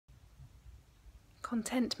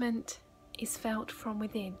Contentment is felt from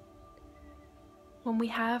within, when we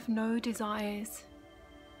have no desires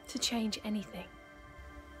to change anything,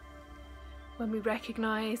 when we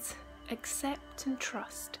recognize, accept and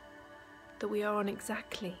trust that we are on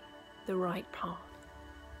exactly the right path,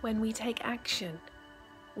 when we take action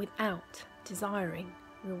without desiring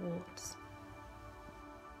rewards.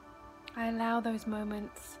 I allow those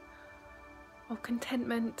moments of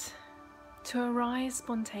contentment to arise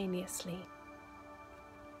spontaneously.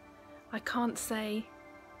 I can't say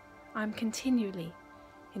I'm continually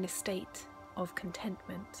in a state of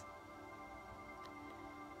contentment,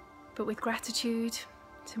 but with gratitude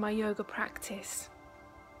to my yoga practice,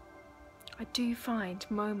 I do find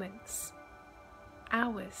moments,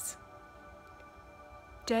 hours,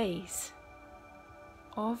 days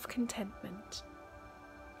of contentment.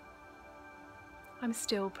 I'm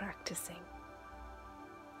still practicing,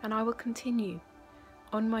 and I will continue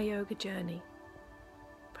on my yoga journey,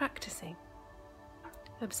 practicing,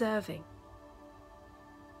 observing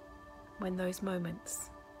when those moments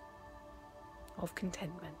of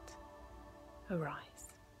contentment arise.